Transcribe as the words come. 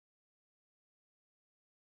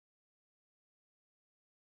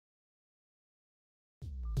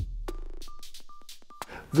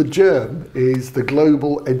The GERM is the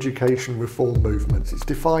Global Education Reform Movement. It's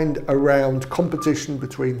defined around competition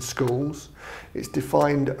between schools. It's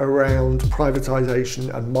defined around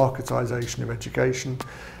privatisation and marketisation of education.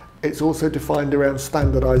 It's also defined around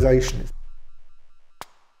standardisation.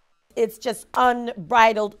 It's just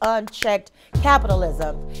unbridled, unchecked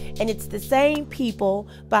capitalism. And it's the same people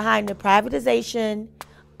behind the privatization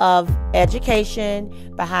of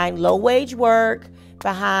education, behind low-wage work,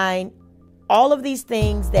 behind all of these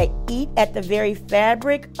things that eat at the very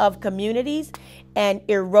fabric of communities and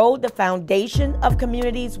erode the foundation of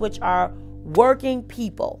communities, which are working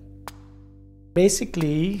people.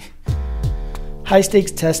 Basically,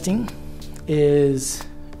 high-stakes testing is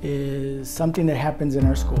something that happens in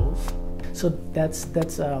our schools. So that's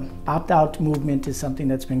opt-out movement is something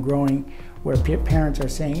that's been growing, where parents are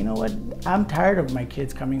saying, you know what, I'm tired of my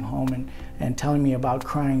kids coming home and telling me about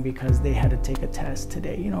crying because they had to take a test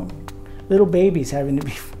today. You know, little babies having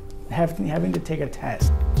to take a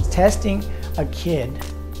test. Testing a kid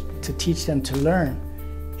to teach them to learn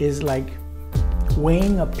is like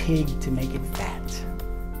weighing a pig to make it fat.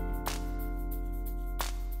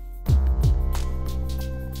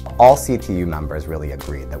 All CTU members really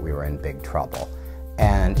agreed that we were in big trouble.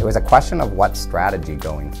 And it was a question of what strategy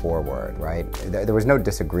going forward, right? There was no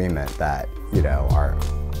disagreement that, you know, our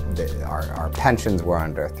pensions were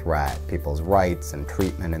under threat, people's rights and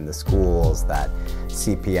treatment in the schools, that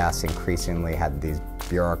CPS increasingly had these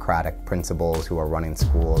bureaucratic principals who were running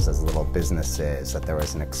schools as little businesses, that there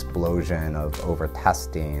was an explosion of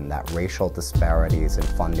over-testing, that racial disparities in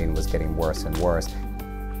funding was getting worse and worse.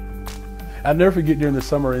 I'll never forget, during the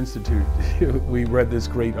Summer Institute, we read this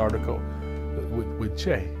great article with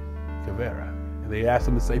Che Guevara. And they asked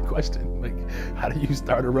him the same question, like, how do you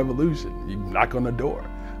start a revolution? You knock on the door.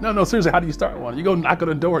 No, seriously, how do you start one? You go knock on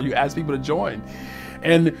the door, you ask people to join.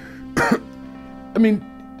 And I mean,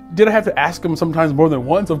 did I have to ask them sometimes more than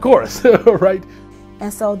once? Of course, right?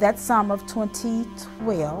 And so that summer of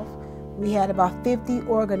 2012, we had about 50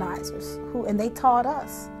 organizers and they taught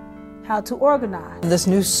us how to organize. This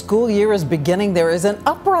new school year is beginning. There is an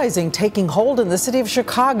uprising taking hold in the city of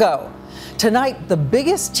Chicago. Tonight, the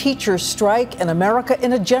biggest teacher strike in America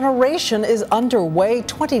in a generation is underway.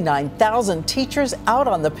 29,000 teachers out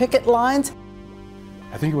on the picket lines.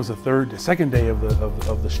 I think it was the second day of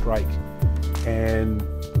the strike, and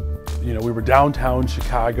you know, we were downtown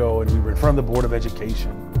Chicago and we were in front of the Board of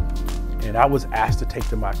Education, and I was asked to take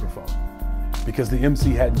the microphone because the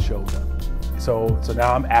MC hadn't showed up. So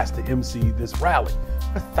now I'm asked to MC this rally.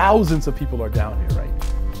 Thousands of people are down here, right?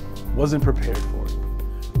 Wasn't prepared for it.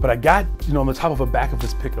 But I got, you know, on the top of the back of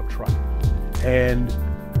this pickup truck. And,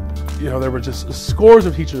 you know, there were just scores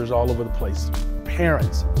of teachers all over the place.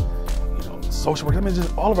 Parents, you know, social workers, I mean,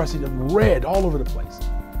 just all of our cities, red all over the place.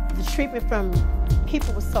 The treatment from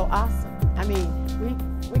people was so awesome. I mean,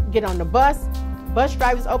 we get on the bus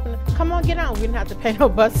drivers open, come on, get on. We didn't have to pay no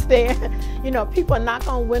bus fare. You know, people knock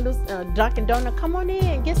on windows, Dunkin' Donuts, come on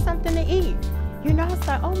in, get something to eat. You know, it's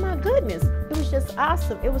like, oh my goodness, it was just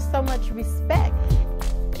awesome. It was so much respect.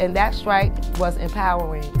 And that strike was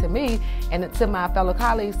empowering to me and to my fellow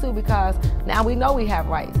colleagues too, because now we know we have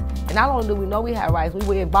rights. And not only do we know we have rights, we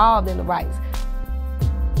were involved in the rights.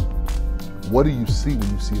 What do you see when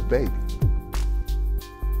you see a baby?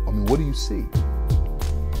 I mean, what do you see?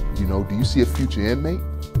 You know, do you see a future inmate?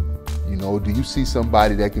 You know, do you see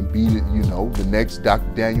somebody that can be, you know, the next Dr.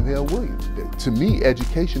 Daniel Hale Williams? To me,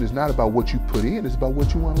 education is not about what you put in, it's about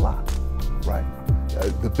what you unlock, right?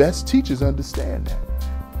 The best teachers understand that.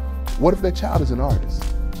 What if that child is an artist?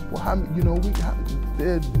 Well, you know,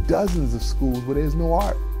 there are dozens of schools where there's no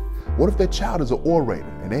art. What if that child is an orator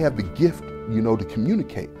and they have the gift, you know, to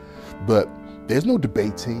communicate, but there's no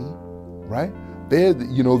debate team, right? There's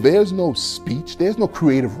no speech, there's no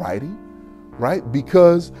creative writing, right?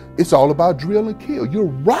 Because it's all about drill and kill. You're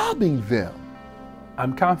robbing them.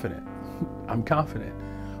 I'm confident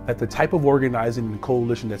that the type of organizing and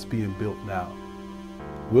coalition that's being built now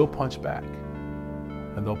will punch back.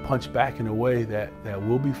 And they'll punch back in a way that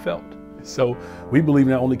will be felt. So we believe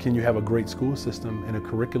not only can you have a great school system and a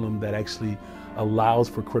curriculum that actually allows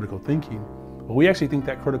for critical thinking, but we actually think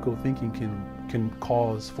that critical thinking can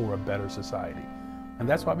cause for a better society. And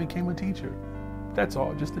that's why I became a teacher. That's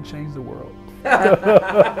all, just to change the world. CTU,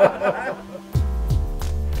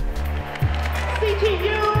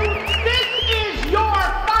 this is your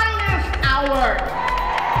finest hour.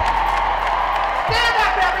 Stand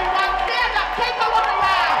up, everyone, stand up, take a look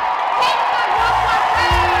around. Take a look around.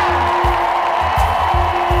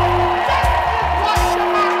 This is what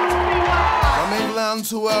democracy looks like. From England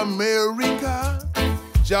to America,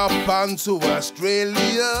 Japan to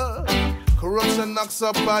Australia, Corruption knocks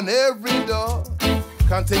up on every door.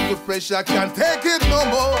 Can't take the pressure, can't take it no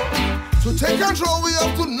more. To take control, we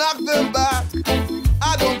have to knock them back.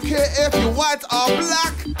 I don't care if you're white or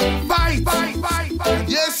black. Fight, fight, fight, fight.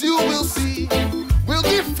 Yes, you will see. We'll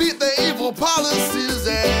defeat the evil policies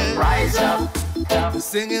and Rise up.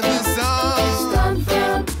 Singing this song. Stand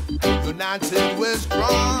firm. United we're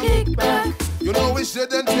strong. Kick back. You know we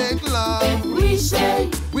shouldn't take long. We say.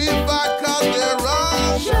 We fight cause they're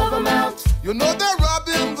wrong. Shove 'em out. You know they're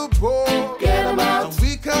robbing the poor. Get 'em out. And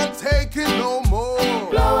we can't take it no more.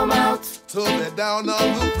 Blow 'em out. Till they're down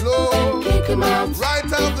on the floor. Kick 'em out.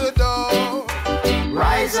 Right out the door.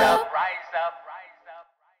 Rise up.